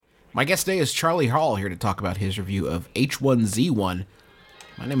My guest today is Charlie Hall, here to talk about his review of H1Z1.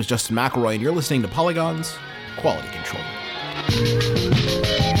 My name is Justin McElroy, and you're listening to Polygon's Quality Control.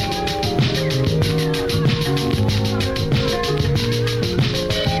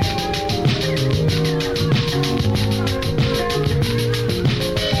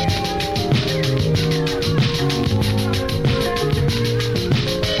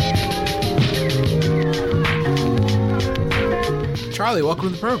 Charlie, welcome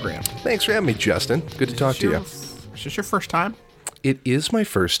to the program. Thanks for having me, Justin. Good to talk to you. Is this your first time? It is my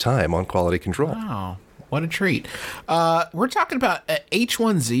first time on Quality Control. Wow, what a treat. We're talking about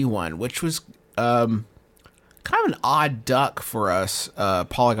H1Z1, which was kind of an odd duck for us,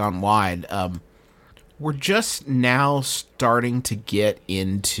 Polygon-wide. We're just now starting to get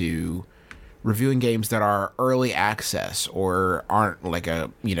into reviewing games that are early access or aren't like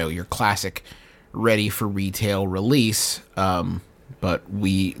your classic ready for retail release. But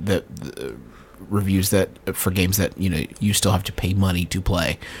the reviews that for games that you still have to pay money to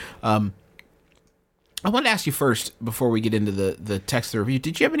play. I wanted to ask you first before we get into the text of the review.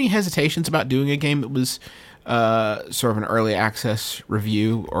 Did you have any hesitations about doing a game that was sort of an early access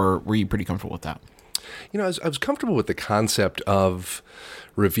review, or were you pretty comfortable with that? I was comfortable with the concept of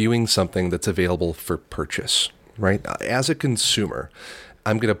reviewing something that's available for purchase, right? As a consumer,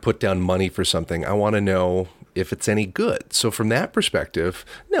 I'm going to put down money for something. I want to know if it's any good. So from that perspective,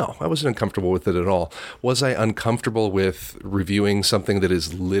 no, I wasn't uncomfortable with it at all. Was I uncomfortable with reviewing something that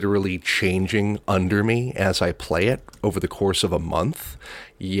is literally changing under me as I play it over the course of a month?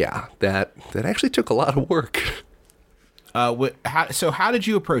 Yeah, that actually took a lot of work. So how did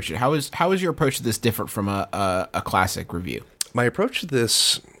you approach it? How is your approach to this different from a classic review? My approach to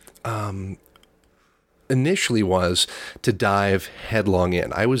this initially was to dive headlong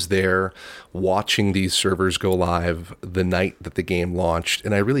in. I was there watching these servers go live the night that the game launched,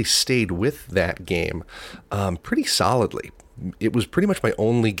 and I really stayed with that game pretty solidly. It was pretty much my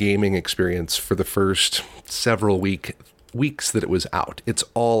only gaming experience for the first several weeks that it was out. It's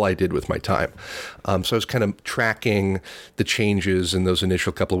all I did with my time. So I was kind of tracking the changes in those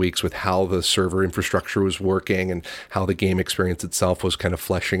initial couple of weeks with how the server infrastructure was working and how the game experience itself was kind of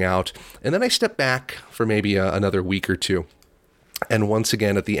fleshing out. And then I stepped back for maybe another week or two. And once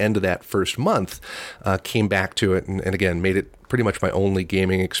again, at the end of that first month, came back to it and again, made it pretty much my only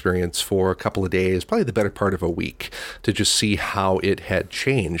gaming experience for a couple of days, probably the better part of a week, to just see how it had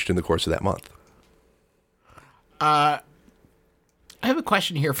changed in the course of that month. I have a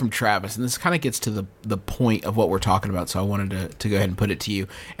question here from Travis, and this kind of gets to the point of what we're talking about, so I wanted to go ahead and put it to you.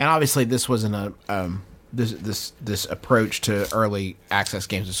 And obviously, this wasn't this approach to early access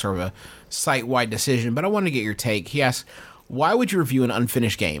games is sort of a site-wide decision, but I wanted to get your take. He asks, why would you review an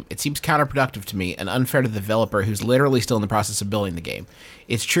unfinished game? It seems counterproductive to me and unfair to the developer who's literally still in the process of building the game.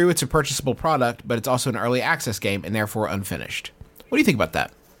 It's true it's a purchasable product, but it's also an early access game and therefore unfinished. What do you think about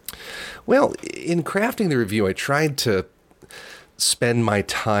that? Well, in crafting the review, I tried to spend my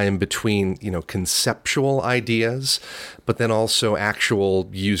time between, conceptual ideas, but then also actual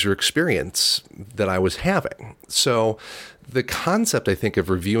user experience that I was having. So the concept, I think,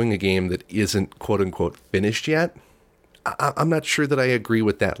 of reviewing a game that isn't quote unquote finished yet, I'm not sure that I agree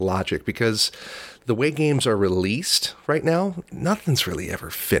with that logic, because the way games are released right now, nothing's really ever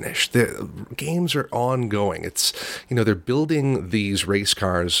finished. The games are ongoing. It's, they're building these race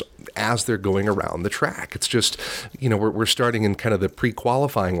cars as they're going around the track. It's just, we're starting in kind of the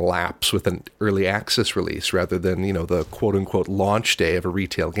pre-qualifying laps with an early access release rather than, the quote-unquote launch day of a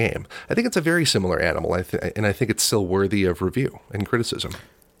retail game. I think it's a very similar animal, and I think it's still worthy of review and criticism.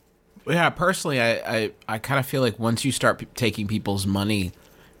 Yeah, personally, I kind of feel like once you start taking people's money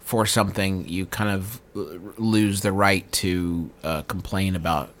for something, you kind of lose the right to complain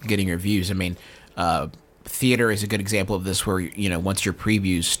about getting reviews. I mean, theater is a good example of this, where once your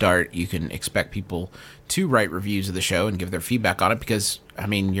previews start, you can expect people to write reviews of the show and give their feedback on it, because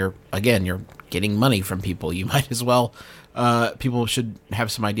you're getting money from people. You might as well. People should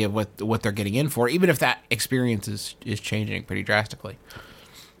have some idea of what they're getting in for, even if that experience is changing pretty drastically.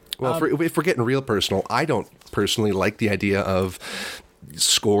 Well, if we're getting real personal, I don't personally like the idea of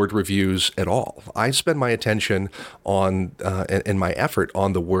scored reviews at all. I spend my attention on and my effort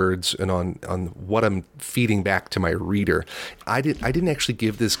on the words and on what I'm feeding back to my reader. I didn't actually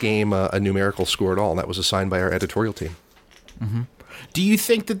give this game a numerical score at all. That was assigned by our editorial team. Mm-hmm. Do you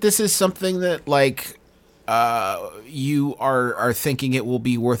think that this is something that you are thinking it will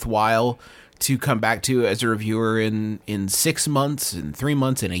be worthwhile to come back to as a reviewer in 6 months, in 3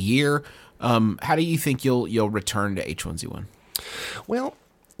 months, in a year? How do you think you'll return to H1Z1? Well,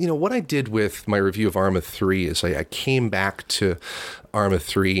 What I did with my review of Arma 3 is I came back to Arma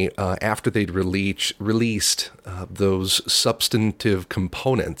 3 after they'd released those substantive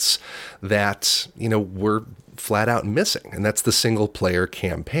components that, were flat out missing. And that's the single player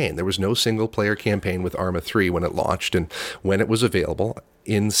campaign. There was no single player campaign with Arma 3 when it launched, and when it was available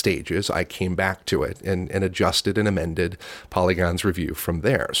in stages, I came back to it and adjusted and amended Polygon's review from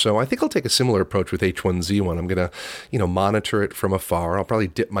there. So I think I'll take a similar approach with H1Z1. I'm going to, monitor it from afar. I'll probably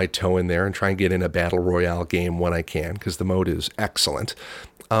dip my toe in there and try and get in a battle royale game when I can, because the mode is excellent.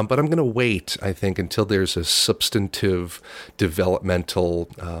 But I'm going to wait, I think, until there's a substantive developmental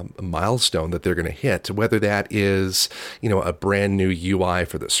milestone that they're going to hit, whether that is, a brand new UI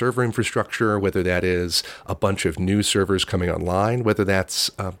for the server infrastructure, whether that is a bunch of new servers coming online, whether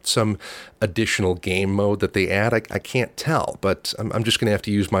that's some additional game mode that they add. I can't tell, but I'm just going to have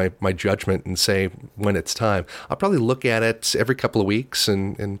to use my judgment and say when it's time. I'll probably look at it every couple of weeks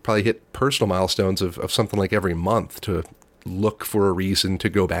and probably hit personal milestones of something like every month to look for a reason to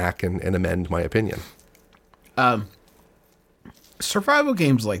go back and amend my opinion. Survival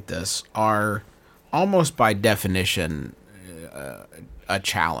games like this are almost by definition a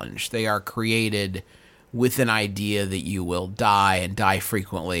challenge. They are created with an idea that you will die and die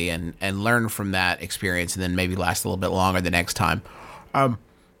frequently and learn from that experience and then maybe last a little bit longer the next time.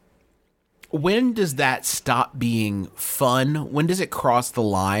 When does that stop being fun? When does it cross the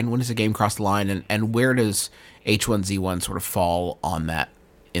line? When does a game cross the line? And where does H1Z1 sort of fall on that,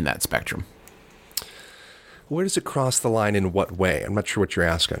 in that spectrum? Where does it cross the line in what way? I'm not sure what you're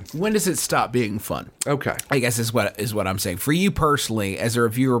asking. When does it stop being fun? Okay. I guess is what I'm saying. For you personally, as a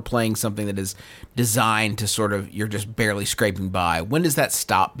reviewer playing something that is designed to sort of, you're just barely scraping by, when does that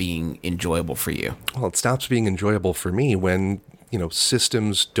stop being enjoyable for you? Well, it stops being enjoyable for me when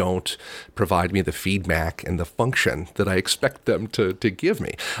systems don't provide me the feedback and the function that I expect them to give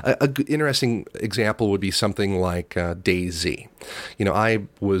me. A interesting example would be something like DayZ. I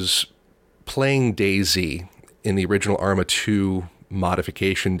was playing DayZ in the original Arma 2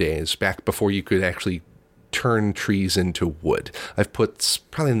 modification days, back before you could actually turn trees into wood. I've put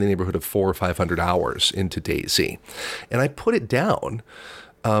probably in the neighborhood of 400 or 500 hours into DayZ. And I put it down,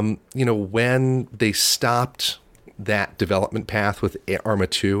 when they stopped that development path with Arma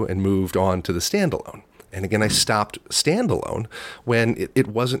 2 and moved on to the standalone. And again, I stopped standalone when it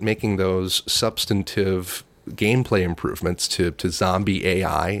wasn't making those substantive gameplay improvements to zombie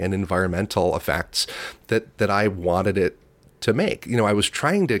AI and environmental effects that I wanted it to make. I was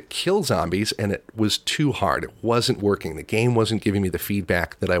trying to kill zombies and it was too hard. It wasn't working. The game wasn't giving me the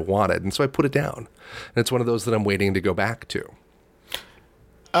feedback that I wanted. And so I put it down. And it's one of those that I'm waiting to go back to.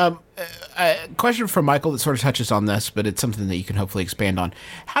 A question from Michael that sort of touches on this, but it's something that you can hopefully expand on.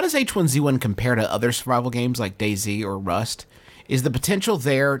 How does H1Z1 compare to other survival games like DayZ or Rust? Is the potential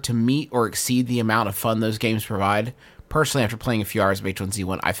there to meet or exceed the amount of fun those games provide? Personally, after playing a few hours of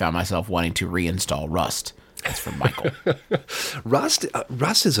H1Z1, I found myself wanting to reinstall Rust. That's from Michael. Rust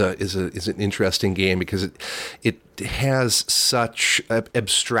is an interesting game because it has such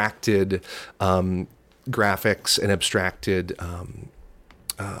abstracted graphics and abstracted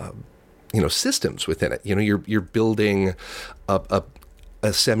systems within it. You're building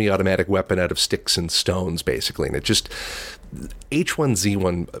a semi-automatic weapon out of sticks and stones, basically, and it just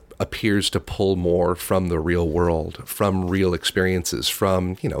H1Z1 appears to pull more from the real world, from real experiences,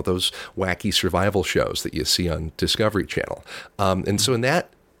 from those wacky survival shows that you see on Discovery Channel, and so in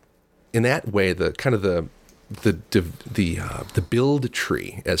that way, the kind of the build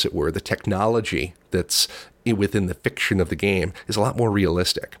tree, as it were, the technology that's within the fiction of the game is a lot more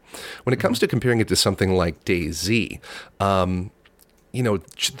realistic. When it comes to comparing it to something like DayZ, the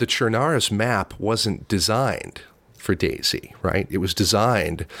Chernarus map wasn't designed for DayZ, right? It was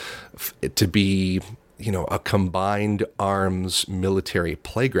designed to be, a combined arms military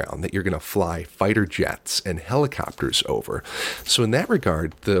playground that you're going to fly fighter jets and helicopters over. So in that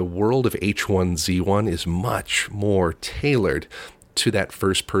regard, the world of H1Z1 is much more tailored to that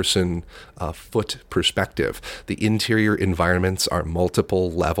first-person foot perspective. The interior environments are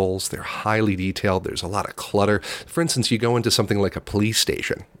multiple levels. They're highly detailed. There's a lot of clutter. For instance, you go into something like a police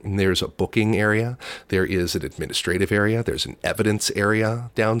station, and there's a booking area. There is an administrative area. There's an evidence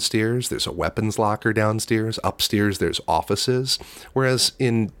area downstairs. There's a weapons locker downstairs. Upstairs, there's offices. Whereas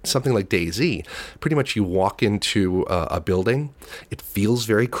in something like DayZ, pretty much you walk into a building. It feels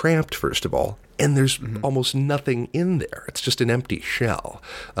very cramped, first of all. And there's almost nothing in there. It's just an empty shell.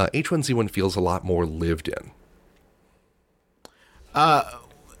 H1Z1 feels a lot more lived in. I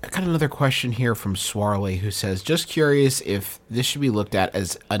got another question here from Swarley, who says, just curious if this should be looked at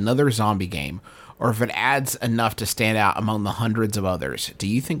as another zombie game, or if it adds enough to stand out among the hundreds of others, do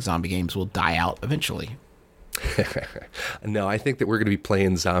you think zombie games will die out eventually? No, I think that we're going to be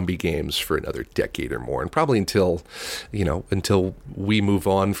playing zombie games for another decade or more, and probably until we move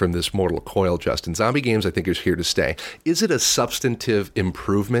on from this mortal coil, Justin. Zombie games, I think, is here to stay. Is it a substantive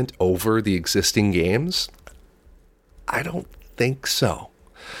improvement over the existing games? I don't think so.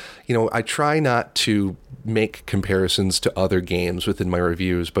 I try not to make comparisons to other games within my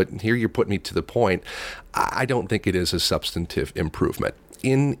reviews, but here you're putting me to the point. I don't think it is a substantive improvement.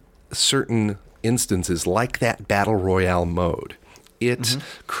 In certain instances, like that Battle Royale mode, it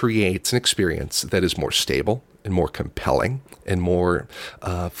creates an experience that is more stable and more compelling and more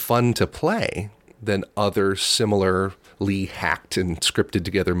fun to play than other similarly hacked and scripted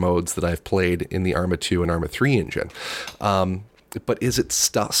together modes that I've played in the Arma 2 and Arma 3 engine. But is it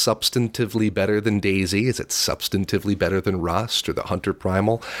substantively better than DayZ? Is it substantively better than Rust or the Hunter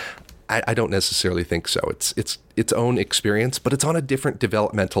Primal? I don't necessarily think so. It's its own experience, but it's on a different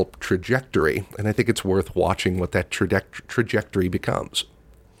developmental trajectory, and I think it's worth watching what that trajectory becomes.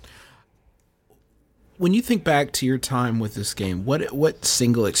 When you think back to your time with this game, what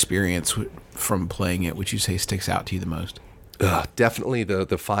single experience from playing it would you say sticks out to you the most? Definitely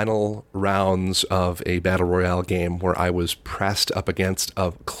the final rounds of a Battle Royale game where I was pressed up against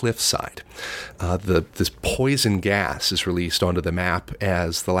a cliffside. This poison gas is released onto the map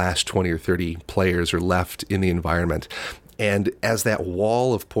as the last 20 or 30 players are left in the environment. And as that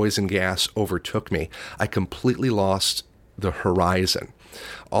wall of poison gas overtook me, I completely lost the horizon.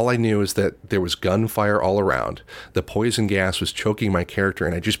 All I knew is that there was gunfire all around. The poison gas was choking my character,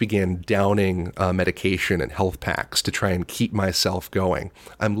 and I just began downing medication and health packs to try and keep myself going.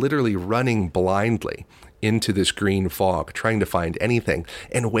 I'm literally running blindly into this green fog, trying to find anything,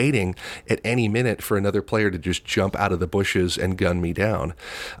 and waiting at any minute for another player to just jump out of the bushes and gun me down.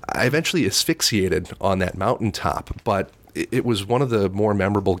 I eventually asphyxiated on that mountaintop, but it was one of the more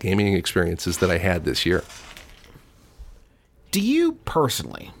memorable gaming experiences that I had this year. Do you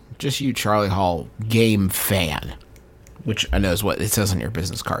personally, just you, Charlie Hall, game fan, which I know is what it says on your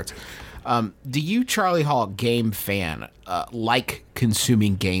business cards, do you, Charlie Hall, game fan, like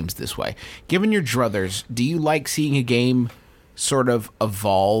consuming games this way? Given your druthers, do you like seeing a game sort of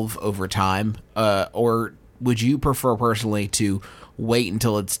evolve over time? Or would you prefer personally to wait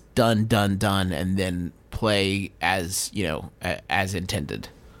until it's done, and then play as intended?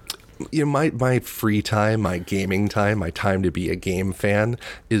 My free time, my gaming time, my time to be a game fan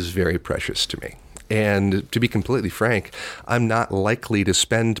is very precious to me. And to be completely frank, I'm not likely to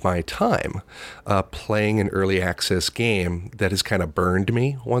spend my time playing an early access game that has kind of burned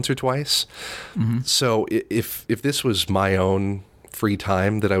me once or twice. Mm-hmm. So if this was my own free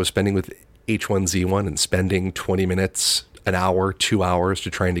time that I was spending with H1Z1 and spending 20 minutes, an hour, 2 hours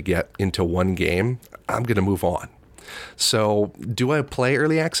to trying to get into one game, I'm going to move on. So do I play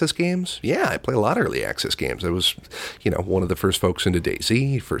early access games? Yeah, I play a lot of early access games. I was, one of the first folks into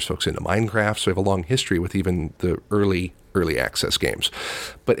DayZ, first folks into Minecraft, so I have a long history with even the early access games.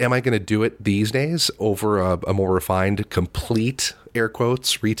 But am I going to do it these days over a more refined, complete, air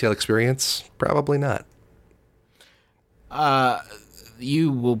quotes, retail experience? Probably not. You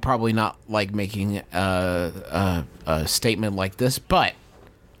will probably not like making a statement like this, but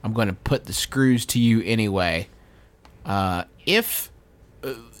I'm going to put the screws to you anyway. Who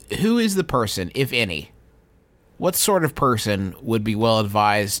is the person, if any, what sort of person would be well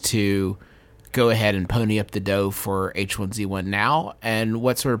advised to go ahead and pony up the dough for H1Z1 now, and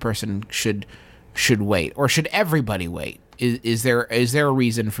what sort of person should wait, or should everybody wait? Is there a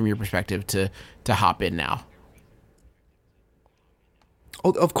reason from your perspective to hop in now? Oh,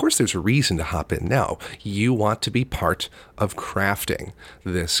 of course there's a reason to hop in now. You want to be part of crafting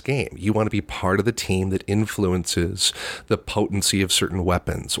this game. You want to be part of the team that influences the potency of certain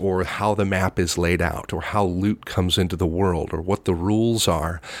weapons, or how the map is laid out, or how loot comes into the world, or what the rules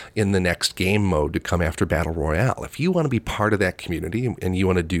are in the next game mode to come after Battle Royale. If you want to be part of that community and you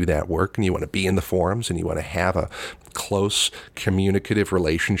want to do that work, and you want to be in the forums, and you want to have a close communicative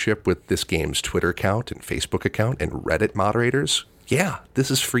relationship with this game's Twitter account and Facebook account and Reddit moderators, yeah, this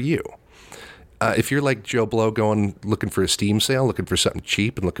is for you. If you're like Joe Blow looking for a Steam sale, looking for something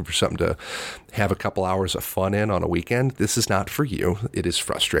cheap and looking for something to have a couple hours of fun in on a weekend, this is not for you. It is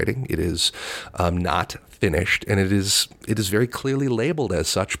frustrating. It is not finished, and it is very clearly labeled as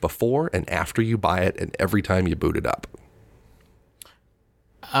such before and after you buy it and every time you boot it up.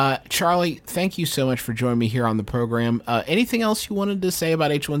 Charlie, thank you so much for joining me here on the program. Anything else you wanted to say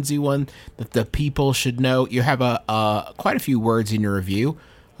about H1Z1 that the people should know? You have quite a few words in your review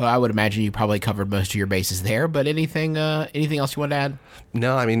Well, I would imagine you probably covered most of your bases there, but anything else you want to add?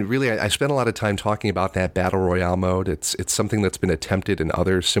 No, I mean, really, I spent a lot of time talking about that Battle Royale mode. It's something that's been attempted in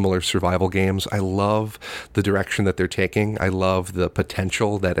other similar survival games. I love the direction that they're taking. I love the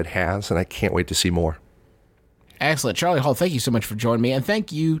potential that it has, and I can't wait to see more. Excellent. Charlie Hall, thank you so much for joining me, and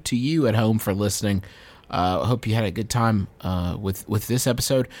thank you to you at home for listening. I hope you had a good time with this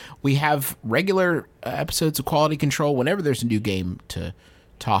episode. We have regular episodes of Quality Control whenever there's a new game to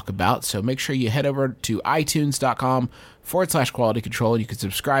talk about, so make sure you head over to itunes.com/Quality Control. You can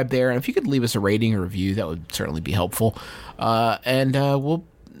subscribe there, and if you could leave us a rating or review, that would certainly be helpful. And we'll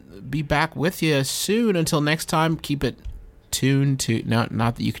be back with you soon. Until next time, keep it tuned to, not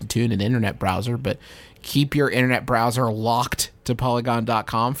that you can tune an internet browser, but keep your internet browser locked to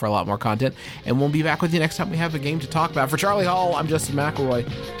Polygon.com for a lot more content. And we'll be back with you next time we have a game to talk about. For Charlie Hall, I'm Justin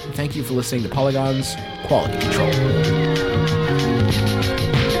McElroy. Thank you for listening to Polygon's Quality Control.